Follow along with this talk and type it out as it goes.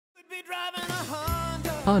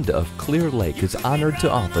Honda of Clear Lake is honored to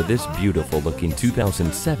offer this beautiful-looking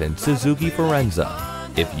 2007 Suzuki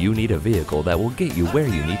Forenza. If you need a vehicle that will get you where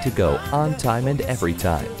you need to go on time and every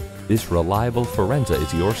time, this reliable Forenza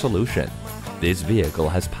is your solution. This vehicle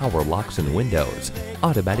has power locks and windows,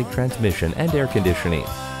 automatic transmission and air conditioning.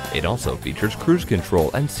 It also features cruise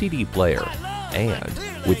control and CD player. And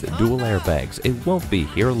with dual airbags, it won't be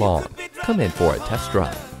here long. Come in for a test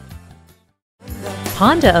drive.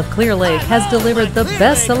 Honda of Clear Lake has delivered the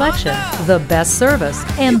best selection, the best service,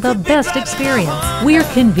 and the best experience. We're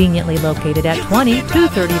conveniently located at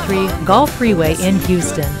 2233 Gulf Freeway in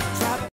Houston.